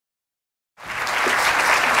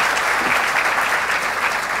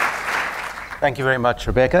Thank you very much,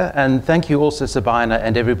 Rebecca, and thank you also, Sabina,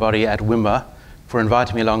 and everybody at WIMWA for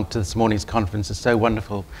inviting me along to this morning's conference. It's so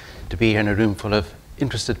wonderful to be here in a room full of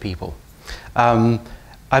interested people.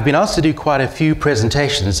 I've been asked to do quite a few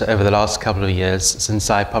presentations over the last couple of years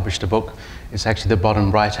since I published a book. It's actually the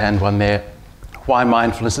bottom right-hand one there, Why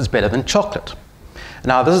Mindfulness is Better Than Chocolate.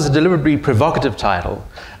 Now, this is a deliberately provocative title.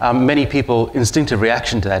 Many people's instinctive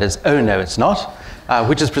reaction to that is, oh no, it's not,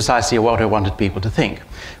 which is precisely what I wanted people to think.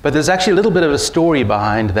 But there's actually a little bit of a story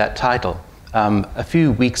behind that title. A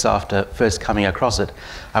few weeks after first coming across it,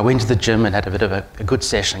 I went to the gym and had a bit of a good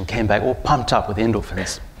session and came back all pumped up with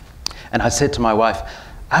endorphins. And I said to my wife,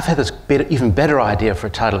 I've had this even better idea for a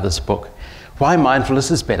title of this book, Why Mindfulness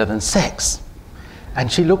is Better Than Sex.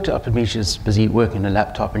 And she looked up at me, she was busy working on a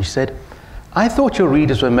laptop, and she said, I thought your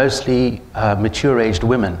readers were mostly mature-aged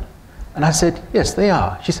women. And I said, yes, they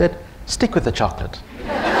are. She said, stick with the chocolate.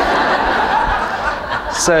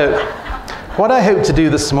 So what I hope to do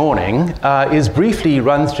this morning is briefly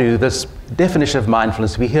run through this definition of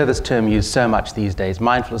mindfulness. We hear this term used so much these days,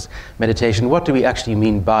 mindfulness meditation. What do we actually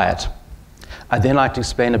mean by it? I'd then like to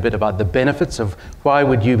explain a bit about the benefits of why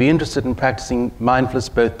would you be interested in practicing mindfulness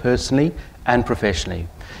both personally and professionally,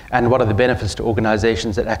 and what are the benefits to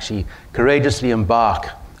organizations that actually courageously embark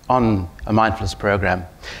on a mindfulness program.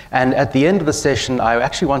 And at the end of the session, I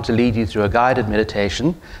actually want to lead you through a guided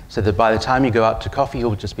meditation so that by the time you go out to coffee,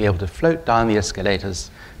 you'll just be able to float down the escalators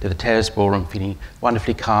to the terrace ballroom feeling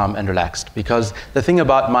wonderfully calm and relaxed. Because the thing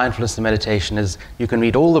about mindfulness and meditation is you can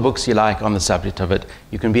read all the books you like on the subject of it,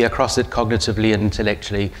 you can be across it cognitively and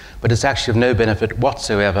intellectually, but it's actually of no benefit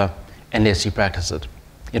whatsoever unless you practice it.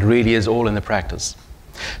 It really is all in the practice.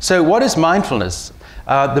 So what is mindfulness?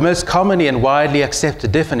 The most commonly and widely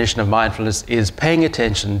accepted definition of mindfulness is paying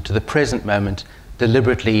attention to the present moment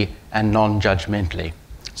deliberately and non-judgmentally.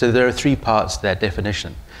 So there are three parts to that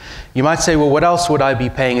definition. You might say, well, what else would I be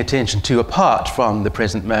paying attention to apart from the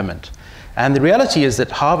present moment? And the reality is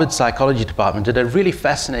that Harvard Psychology Department did a really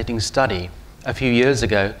fascinating study a few years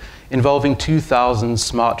ago involving 2,000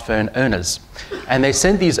 smartphone owners. And they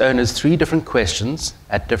sent these owners 3 different questions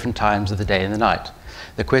at different times of the day and the night.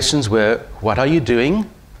 The questions were, what are you doing?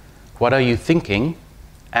 What are you thinking?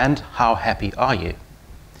 And how happy are you?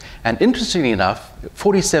 And interestingly enough,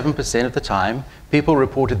 47% of the time, people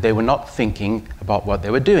reported they were not thinking about what they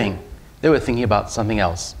were doing. They were thinking about something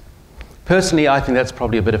else. Personally, I think that's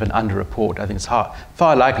probably a bit of an underreport. I think it's far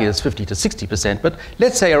likely it's 50 to 60%, but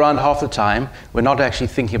let's say around half the time, we're not actually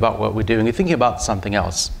thinking about what we're doing, we're thinking about something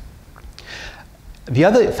else. The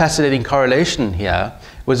other fascinating correlation here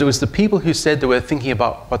was it was the people who said they were thinking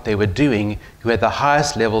about what they were doing who had the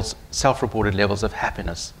highest levels, self-reported levels of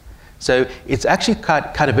happiness. So it's actually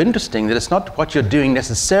kind of interesting that it's not what you're doing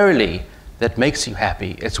necessarily that makes you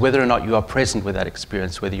happy, it's whether or not you are present with that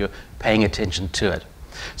experience, whether you're paying attention to it.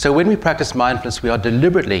 So when we practice mindfulness, we are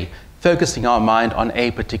deliberately focusing our mind on a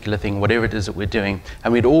particular thing, whatever it is that we're doing,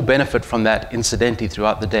 and we'd all benefit from that incidentally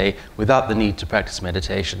throughout the day without the need to practice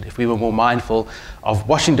meditation. If we were more mindful of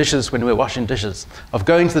washing dishes when we're washing dishes, of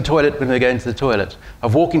going to the toilet when we're going to the toilet,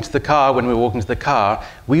 of walking to the car when we're walking to the car,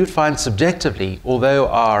 we would find subjectively, although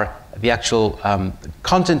the actual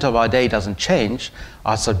content of our day doesn't change,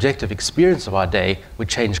 our subjective experience of our day would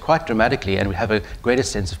change quite dramatically, and we have a greater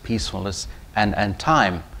sense of peacefulness and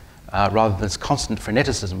time. Rather than this constant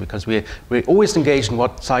freneticism, because we're always engaged in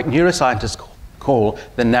what neuroscientists call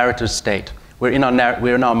the narrative state. We're in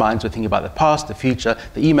our minds, we're thinking about the past, the future,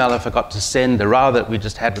 the email I forgot to send, the row that we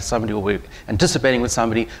just had with somebody, or we're anticipating with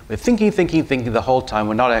somebody. We're thinking the whole time.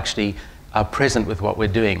 We're not actually present with what we're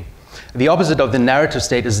doing. The opposite of the narrative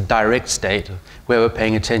state is a direct state, where we're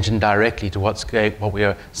paying attention directly to what we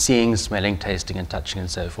are seeing, smelling, tasting, and touching, and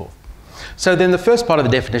so forth. So then the first part of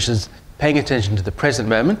the definition is paying attention to the present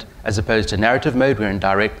moment, as opposed to narrative mode. We're in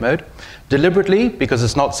direct mode. Deliberately, because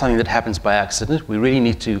it's not something that happens by accident, we really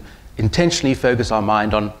need to intentionally focus our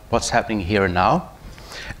mind on what's happening here and now.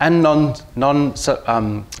 And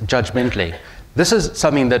non-judgmentally. This is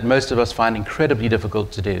something that most of us find incredibly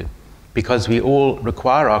difficult to do, because we all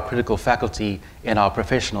require our critical faculty in our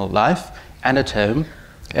professional life and at home.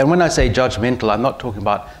 And when I say judgmental, I'm not talking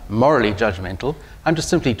about morally judgmental. I'm just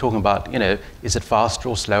simply talking about, is it faster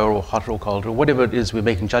or slower or hotter or colder, or whatever it is, we're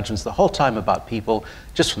making judgments the whole time about people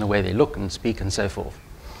just from the way they look and speak and so forth.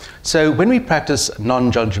 So when we practice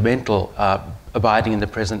non-judgmental abiding in the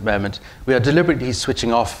present moment, we are deliberately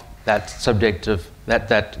switching off that subjective,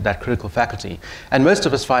 that critical faculty. And most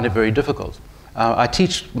of us find it very difficult. I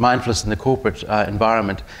teach mindfulness in the corporate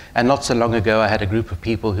environment, and not so long ago I had a group of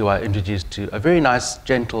people who I introduced to a very nice,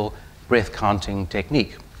 gentle breath counting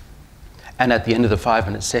technique. And at the end of the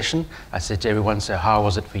 5-minute session, I said to everyone, so how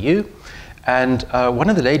was it for you? And one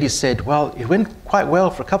of the ladies said, well, it went quite well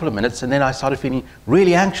for a couple of minutes, and then I started feeling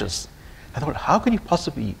really anxious. I thought, how could you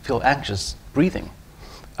possibly feel anxious breathing?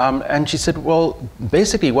 And she said, well,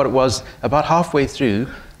 basically what it was, about halfway through,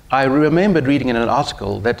 I remembered reading in an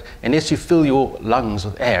article that unless you fill your lungs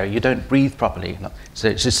with air, you don't breathe properly.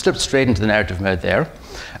 So she slipped straight into the narrative mode there.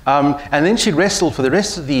 And then she wrestled for the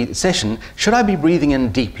rest of the session, should I be breathing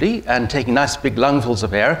in deeply and taking nice big lungfuls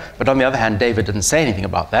of air? But on the other hand, David didn't say anything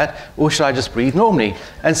about that. Or should I just breathe normally?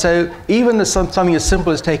 And so even something as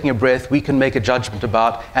simple as taking a breath, we can make a judgment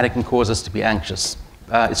about, and it can cause us to be anxious.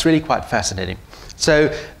 It's really quite fascinating.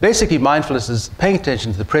 So basically, mindfulness is paying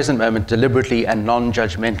attention to the present moment deliberately and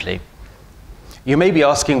non-judgmentally. You may be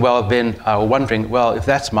asking, well, then, or wondering, well, if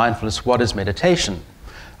that's mindfulness, what is meditation?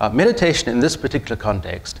 Meditation in this particular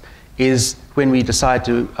context is when we decide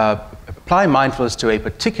to apply mindfulness to a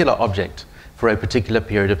particular object for a particular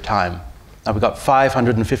period of time. Now, we've got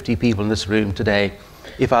 550 people in this room today.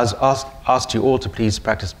 If I was asked you all to please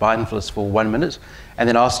practice mindfulness for 1 minute, and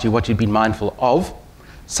then asked you what you'd been mindful of,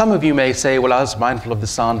 some of you may say, well, I was mindful of the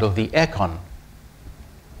sound of the aircon.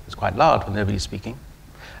 It's quite loud when nobody's speaking.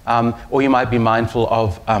 Or you might be mindful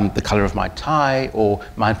of the color of my tie, or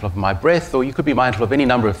mindful of my breath, or you could be mindful of any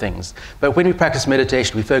number of things. But when we practice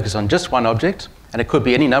meditation, we focus on just one object, and it could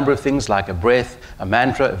be any number of things like a breath, a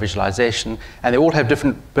mantra, a visualization, and they all have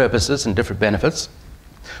different purposes and different benefits.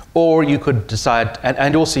 Or you could decide,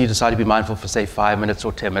 and also you decide to be mindful for, say, 5 minutes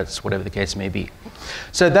or 10 minutes, whatever the case may be.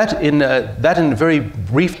 So that in very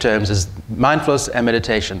brief terms is mindfulness and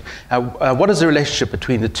meditation. What is the relationship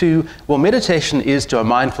between the two? Well, meditation is to a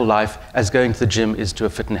mindful life as going to the gym is to a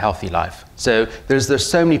fit and healthy life. So there's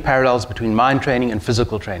so many parallels between mind training and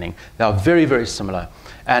physical training. They are very, very similar.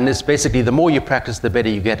 And it's basically the more you practice, the better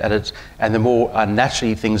you get at it, and the more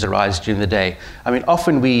naturally things arise during the day. I mean,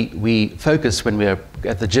 often we focus when we're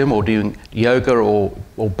at the gym or doing yoga or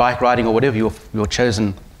bike riding or whatever your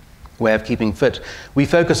chosen way of keeping fit. We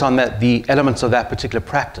focus on the elements of that particular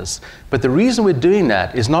practice. But the reason we're doing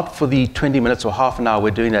that is not for the 20 minutes or half an hour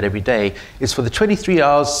we're doing that every day. It's for the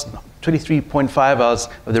 23.5 hours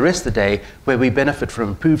of the rest of the day where we benefit from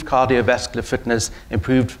improved cardiovascular fitness,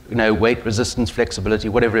 improved weight resistance, flexibility,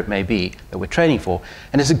 whatever it may be that we're training for.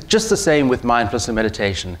 And it's just the same with mindfulness and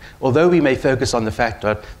meditation. Although we may focus on the fact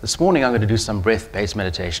that this morning I'm going to do some breath-based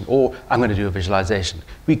meditation, or I'm going to do a visualization.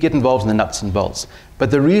 We get involved in the nuts and bolts. But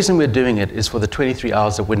the reason we're doing it is for the 23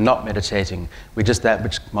 hours that we're not meditating. We're just that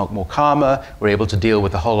much more calmer. We're able to deal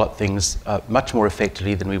with a whole lot of things much more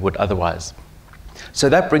effectively than we would otherwise. So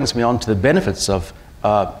that brings me on to the benefits of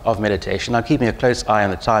meditation. I'm keeping a close eye on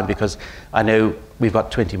the time because I know we've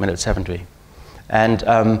got 20 minutes, haven't we? And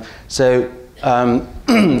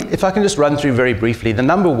if I can just run through very briefly, the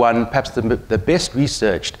number one, perhaps the best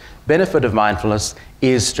researched benefit of mindfulness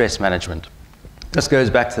is stress management. This goes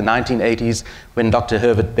back to the 1980s when Dr.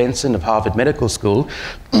 Herbert Benson of Harvard Medical School,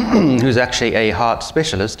 who's actually a heart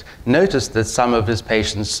specialist, noticed that some of his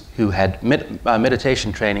patients who had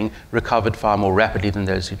meditation training recovered far more rapidly than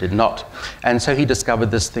those who did not. And so he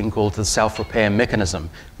discovered this thing called the self-repair mechanism.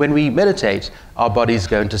 When we meditate, our bodies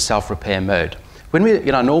go into self-repair mode. When we're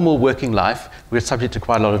in our normal working life, we're subject to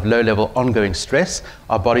quite a lot of low-level ongoing stress.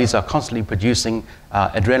 Our bodies are constantly producing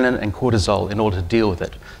adrenaline and cortisol in order to deal with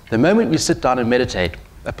it. The moment we sit down and meditate,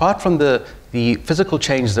 apart from the physical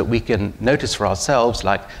changes that we can notice for ourselves,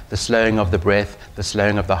 like the slowing of the breath, the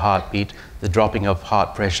slowing of the heartbeat, the dropping of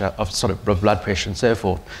heart pressure, of blood pressure and so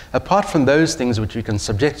forth, apart from those things which we can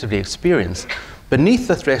subjectively experience, beneath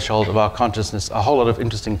the threshold of our consciousness, a whole lot of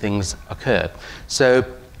interesting things occur. So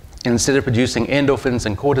instead of producing endorphins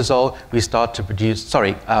and cortisol, we start to produce,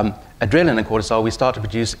 adrenaline and cortisol, we start to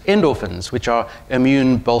produce endorphins, which are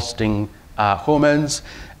immune-bolstering hormones.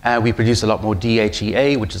 We produce a lot more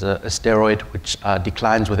DHEA, which is a steroid which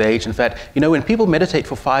declines with age. In fact, when people meditate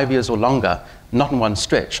for 5 years or longer, not in one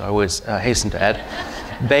stretch, I always hasten to add,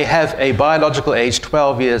 they have a biological age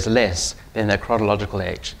 12 years less than their chronological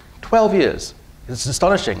age. 12 years. It's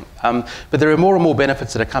astonishing. But there are more and more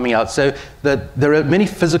benefits that are coming out. So there are many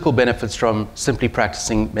physical benefits from simply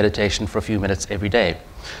practicing meditation for a few minutes every day.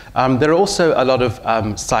 There are also a lot of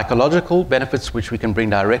psychological benefits which we can bring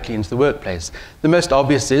directly into the workplace. The most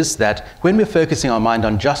obvious is that when we're focusing our mind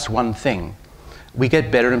on just one thing, we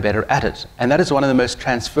get better and better at it. And that is one of the most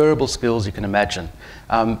transferable skills you can imagine.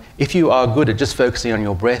 If you are good at just focusing on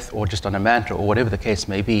your breath or just on a mantra or whatever the case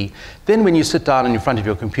may be, then when you sit down in front of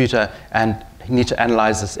your computer and you need to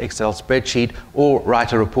analyze this Excel spreadsheet or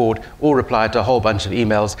write a report or reply to a whole bunch of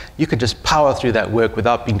emails, you can just power through that work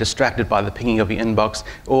without being distracted by the pinging of your inbox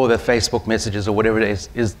or the Facebook messages or whatever it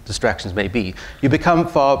is distractions may be. You become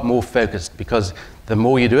far more focused because The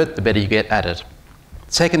more you do it, the better you get at it.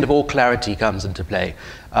 Second of all, clarity comes into play.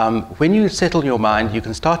 When you settle your mind, you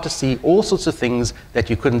can start to see all sorts of things that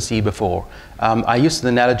you couldn't see before. I use the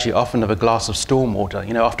analogy often of a glass of storm water.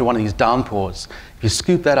 You know, after one of these downpours, you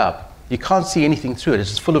scoop that up. You can't see anything through it.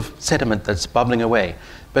 It's just full of sediment that's bubbling away.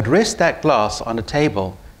 But rest that glass on a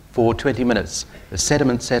table for 20 minutes. The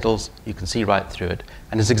sediment settles, you can see right through it.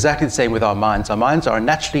 And it's exactly the same with our minds. Our minds are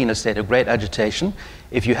naturally in a state of great agitation.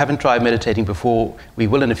 If you haven't tried meditating before, we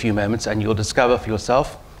will in a few moments, and you'll discover for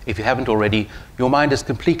yourself, if you haven't already, your mind is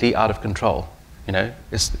completely out of control. You know,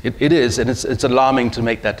 it is, and it's alarming to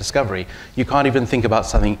make that discovery. You can't even think about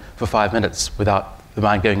something for 5 minutes without the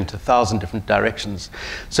mind going into 1,000 different directions.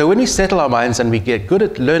 So when we settle our minds and we get good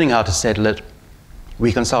at learning how to settle it,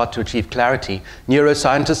 we can start to achieve clarity.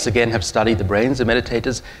 Neuroscientists, again, have studied the brains of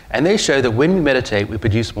meditators, and they show that when we meditate, we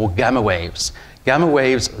produce more gamma waves. Gamma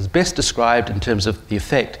waves, as best described in terms of the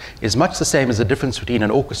effect, is much the same as the difference between an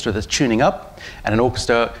orchestra that's tuning up and an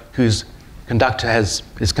orchestra whose conductor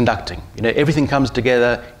is conducting. You know, everything comes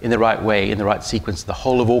together in the right way, in the right sequence, the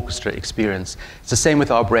whole of orchestra experience. It's the same with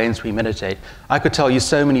our brains when we meditate. I could tell you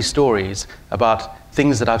so many stories about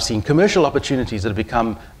things that I've seen, commercial opportunities that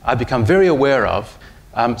I've become very aware of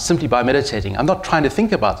simply by meditating. I'm not trying to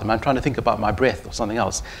think about them, I'm trying to think about my breath or something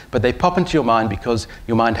else. But they pop into your mind because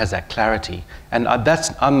your mind has that clarity. And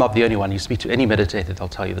I'm not the only one. You speak to any meditator, they'll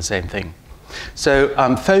tell you the same thing. So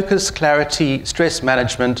focus, clarity, stress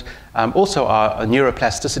management, also our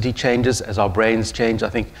neuroplasticity changes as our brains change. I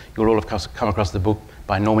think you'll all have come across the book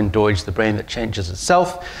by Norman Doidge, The Brain That Changes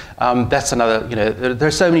Itself. That's another, you know, there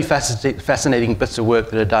are so many fascinating bits of work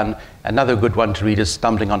that are done. Another good one to read is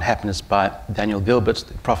Stumbling on Happiness by Daniel Gilbert,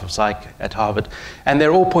 the prof of psych at Harvard. And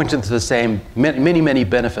they're all pointing to the same many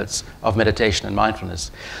benefits of meditation and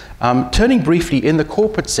mindfulness. Turning briefly in the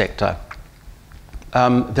corporate sector,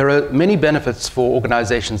 there are many benefits for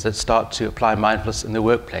organizations that start to apply mindfulness in the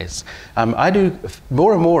workplace. I do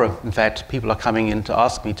more and more, in fact, people are coming in to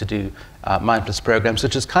ask me to do mindfulness programs,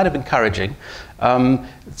 which is kind of encouraging.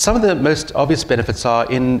 Some of the most obvious benefits are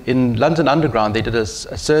in London Underground, they did a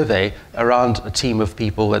survey around a team of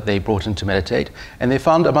people that they brought in to meditate, and they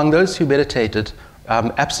found among those who meditated,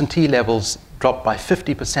 absentee levels dropped by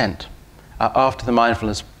 50% after the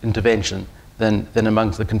mindfulness intervention than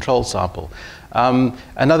amongst the control sample.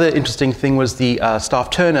 Another interesting thing was the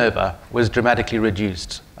staff turnover was dramatically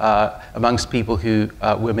reduced amongst people who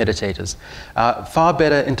were meditators. Far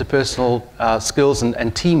better interpersonal skills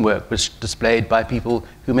and teamwork was displayed by people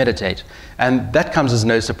who meditate. And that comes as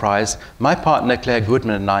no surprise. My partner, Claire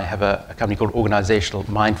Goodman, and I have a company called Organizational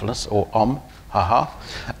Mindfulness, or OM.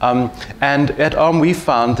 And at OM, we've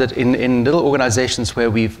found that in little organizations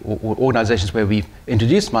where we've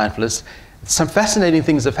introduced mindfulness, some fascinating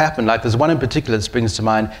things have happened. Like there's one in particular that springs to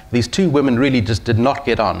mind. These two women really just did not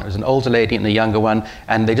get on. It was an older lady and a younger one,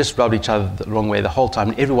 and they just rubbed each other the wrong way the whole time.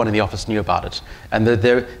 And everyone in the office knew about it. And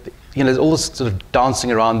there's all this sort of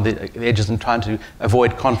dancing around the edges and trying to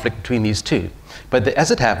avoid conflict between these two. But as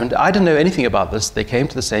it happened, I didn't know anything about this. They came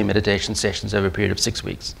to the same meditation sessions over a period of 6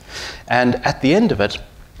 weeks. And at the end of it,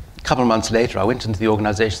 a couple of months later, I went into the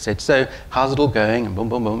organization and said, so how's it all going? And boom,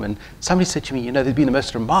 boom, boom. And somebody said to me, you know, there's been the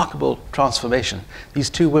most remarkable transformation.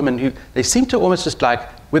 These two women who, they seem to almost just like,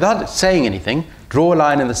 without saying anything, draw a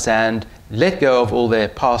line in the sand, let go of all their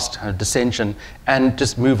past dissension, and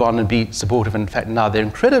just move on and be supportive. And in fact, now they're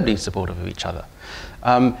incredibly supportive of each other.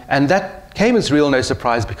 And that came as real no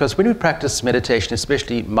surprise, because when we practice meditation,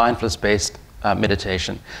 especially mindfulness-based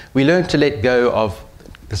meditation, we learn to let go of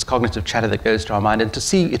this cognitive chatter that goes to our mind, and to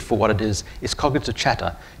see it for what it is. It's cognitive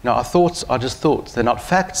chatter. You know, our thoughts are just thoughts. They're not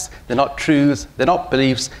facts, they're not truths, they're not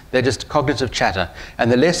beliefs, they're just cognitive chatter. And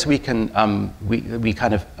the less we can, we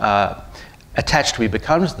kind of attached we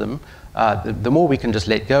become to them, the more we can just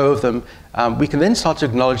let go of them. We can then start to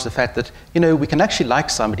acknowledge the fact that, you know, we can actually like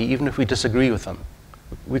somebody even if we disagree with them.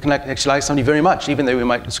 We can actually like somebody very much, even though we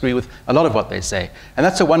might disagree with a lot of what they say. And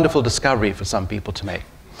that's a wonderful discovery for some people to make.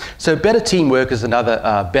 So better teamwork is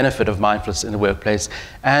another benefit of mindfulness in the workplace.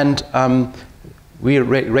 And we're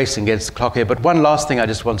racing against the clock here, but one last thing I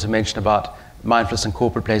just want to mention about mindfulness in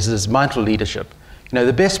corporate places is mindful leadership. You know,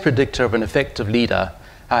 the best predictor of an effective leader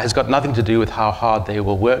has got nothing to do with how hard they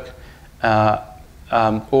will work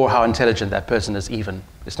or how intelligent that person is even.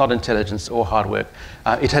 It's not intelligence or hard work.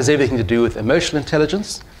 It has everything to do with emotional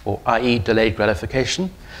intelligence, or i.e. delayed gratification,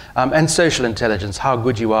 and social intelligence, how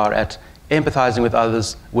good you are at empathizing with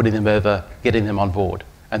others, winning them over, getting them on board.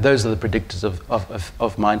 And those are the predictors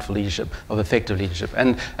of mindful leadership, of effective leadership.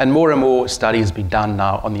 And more study has been done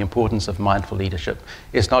now on the importance of mindful leadership.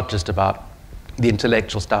 It's not just about the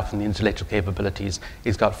intellectual stuff and the intellectual capabilities.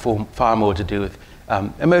 It's got far more to do with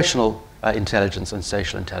emotional intelligence and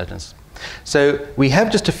social intelligence. So we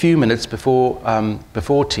have just a few minutes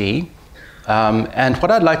before tea. And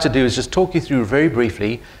what I'd like to do is just talk you through very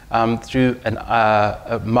briefly through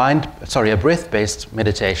a breath-based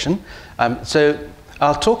meditation. So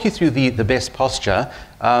I'll talk you through the best posture.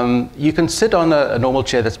 You can sit on a normal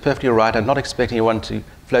chair, that's perfectly all right. I'm not expecting you want to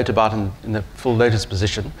float about in the full lotus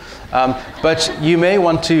position. But you may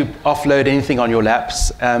want to offload anything on your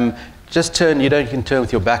laps. Just turn, you can turn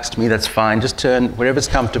with your backs to me, that's fine. Just turn wherever's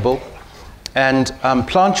comfortable. And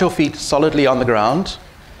plant your feet solidly on the ground.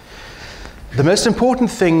 The most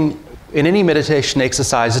important thing in any meditation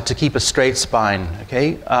exercise is to keep a straight spine,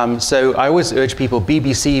 okay? So I always urge people,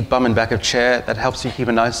 BBC, bum and back of chair, that helps you keep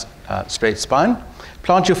a nice straight spine.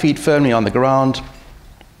 Plant your feet firmly on the ground.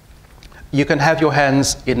 You can have your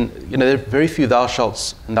hands in, there are very few thou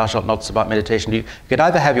shalts and thou shalt nots about meditation. You can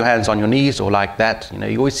either have your hands on your knees or like that.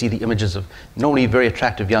 You always see the images of normally very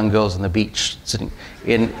attractive young girls on the beach sitting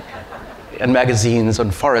in magazines on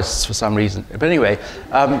forests for some reason. But anyway,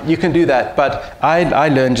 you can do that. But I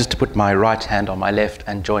learned just to put my right hand on my left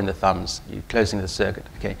and join the thumbs, closing the circuit.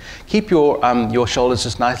 Okay. Keep your shoulders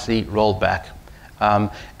just nicely rolled back.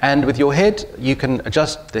 And with your head, you can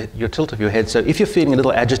adjust your tilt of your head. So if you're feeling a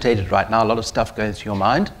little agitated right now, a lot of stuff going through your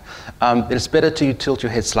mind, it's better to tilt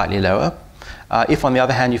your head slightly lower. If, on the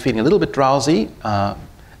other hand, you're feeling a little bit drowsy,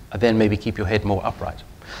 then maybe keep your head more upright.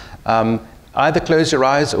 Either close your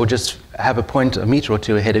eyes or just have a point a meter or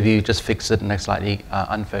two ahead of you, just fix it in a slightly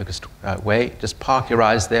unfocused way. Just park your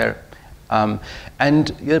eyes there. And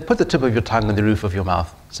put the tip of your tongue on the roof of your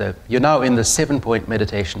mouth. So you're now in the 7-point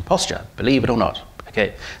meditation posture, believe it or not.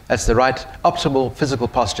 Okay, that's the right optimal physical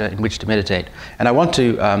posture in which to meditate. And I want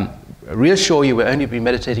to reassure you we'll only be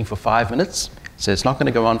meditating for 5 minutes, so it's not going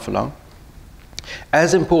to go on for long.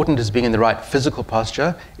 As important as being in the right physical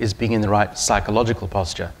posture is being in the right psychological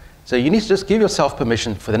posture. So you need to just give yourself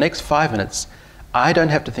permission for the next 5 minutes. I don't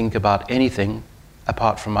have to think about anything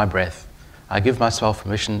apart from my breath. I give myself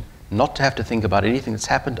permission not to have to think about anything that's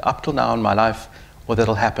happened up till now in my life or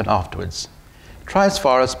that'll happen afterwards. Try as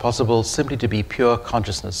far as possible simply to be pure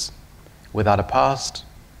consciousness, without a past,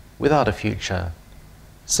 without a future,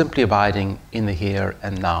 simply abiding in the here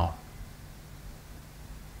and now.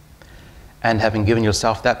 And having given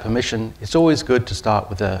yourself that permission, it's always good to start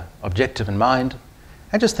with an objective in mind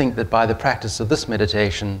and just think that by the practice of this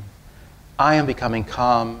meditation, I am becoming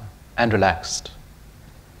calm and relaxed,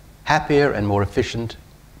 happier and more efficient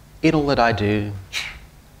in all that I do,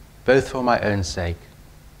 both for my own sake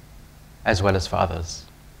as well as for others.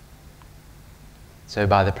 So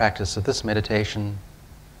by the practice of this meditation,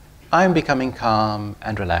 I am becoming calm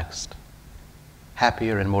and relaxed,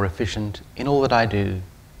 happier and more efficient in all that I do,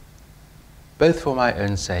 both for my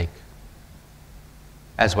own sake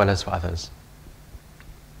as well as for others.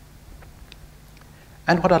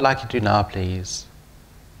 And what I'd like you to do now, please,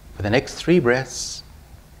 for the next 3 breaths,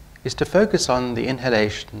 is to focus on the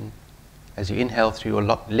inhalation as you inhale through your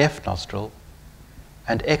left nostril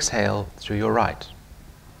and exhale through your right.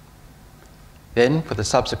 Then, for the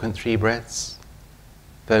subsequent 3 breaths,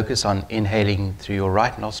 focus on inhaling through your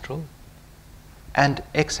right nostril and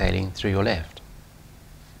exhaling through your left.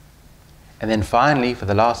 And then finally, for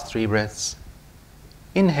the last 3 breaths,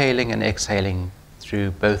 inhaling and exhaling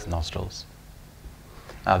through both nostrils.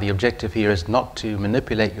 Now, the objective here is not to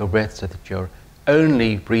manipulate your breath so that you're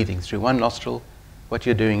only breathing through one nostril. What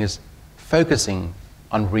you're doing is focusing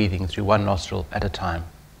on breathing through one nostril at a time.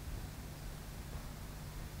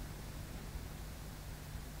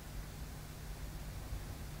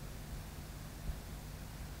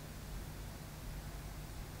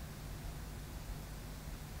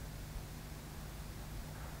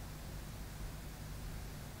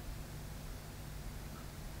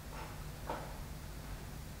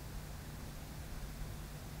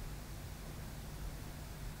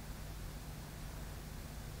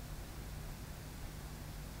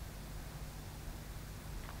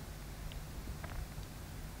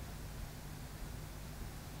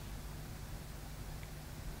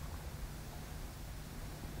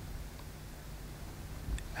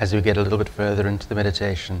 As we get a little bit further into the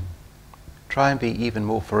meditation, try and be even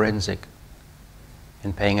more forensic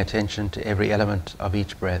in paying attention to every element of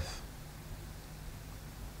each breath.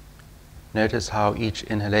 Notice how each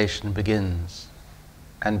inhalation begins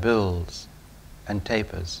and builds and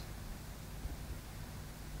tapers.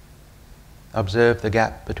 Observe the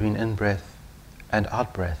gap between in-breath and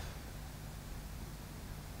out-breath.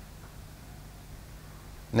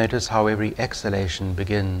 Notice how every exhalation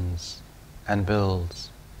begins and builds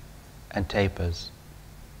and tapers.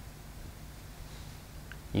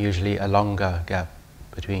 usually a longer gap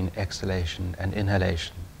between exhalation and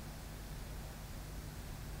inhalation.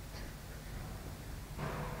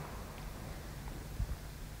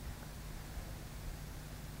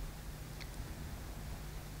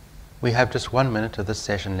 We have just 1 minute of this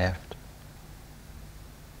session left.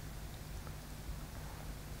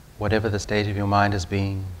 Whatever the state of your mind has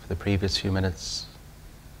been for the previous few minutes,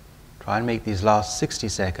 try and make these last 60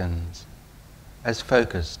 seconds as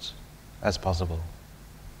focused as possible.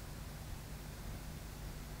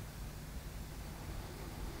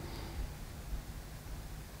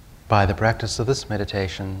 By the practice of this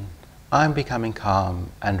meditation, I'm becoming calm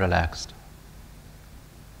and relaxed,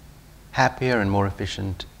 happier and more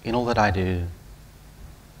efficient in all that I do,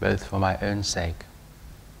 both for my own sake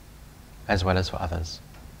as well as for others.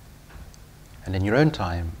 And in your own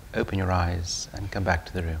time, open your eyes and come back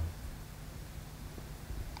to the room.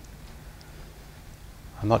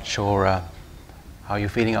 I'm not sure how you're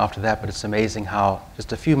feeling after that, but it's amazing how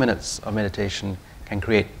just a few minutes of meditation can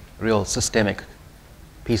create real systemic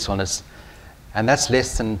peacefulness. And that's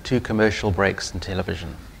less than 2 commercial breaks in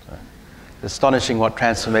television. So it's astonishing what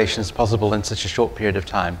transformation is possible in such a short period of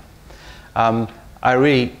time. I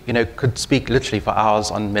really, could speak literally for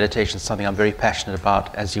hours on meditation, something I'm very passionate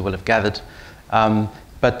about, as you will have gathered.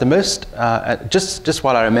 But the most, just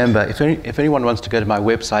while I remember, if anyone wants to go to my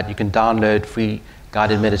website, you can download free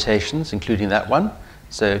guided meditations, including that one.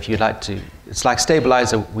 So if you'd like to, it's like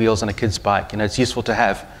stabilizer wheels on a kid's bike. It's useful to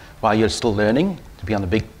have while you're still learning to be on the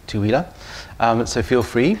big two-wheeler. So feel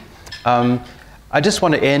free. I just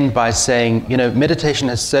want to end by saying, meditation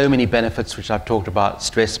has so many benefits, which I've talked about: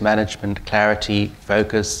 stress management, clarity,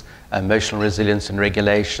 focus, emotional resilience and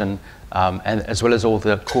regulation, and as well as all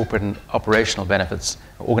the corporate and operational benefits,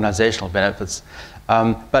 organizational benefits.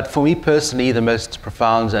 But for me personally, the most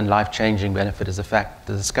profound and life-changing benefit is the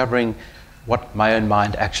discovering what my own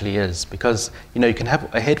mind actually is. Because, you can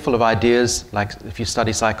have a head full of ideas, like if you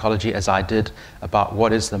study psychology, as I did, about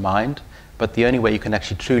what is the mind. But the only way you can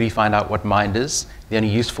actually truly find out what mind is, the only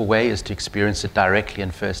useful way, is to experience it directly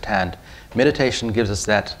and firsthand. Meditation gives us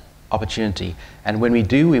that opportunity. And when we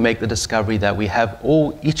do, we make the discovery that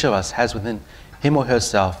each of us has within him or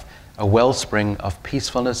herself a wellspring of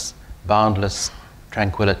peacefulness, boundless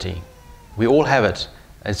tranquility. We all have it.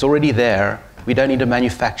 It's already there. We don't need to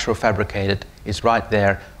manufacture or fabricate it. It's right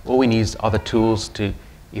there. All we need are the tools to,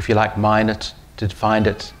 if you like, mine it, to find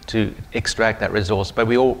it, to extract that resource. But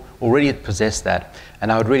we all already possess that.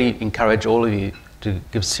 And I would really encourage all of you to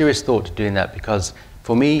give serious thought to doing that, because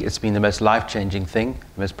for me, it's been the most life-changing thing,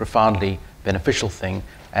 the most profoundly beneficial thing,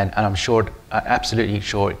 and I'm absolutely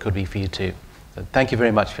sure it could be for you too. So thank you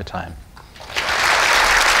very much for your time.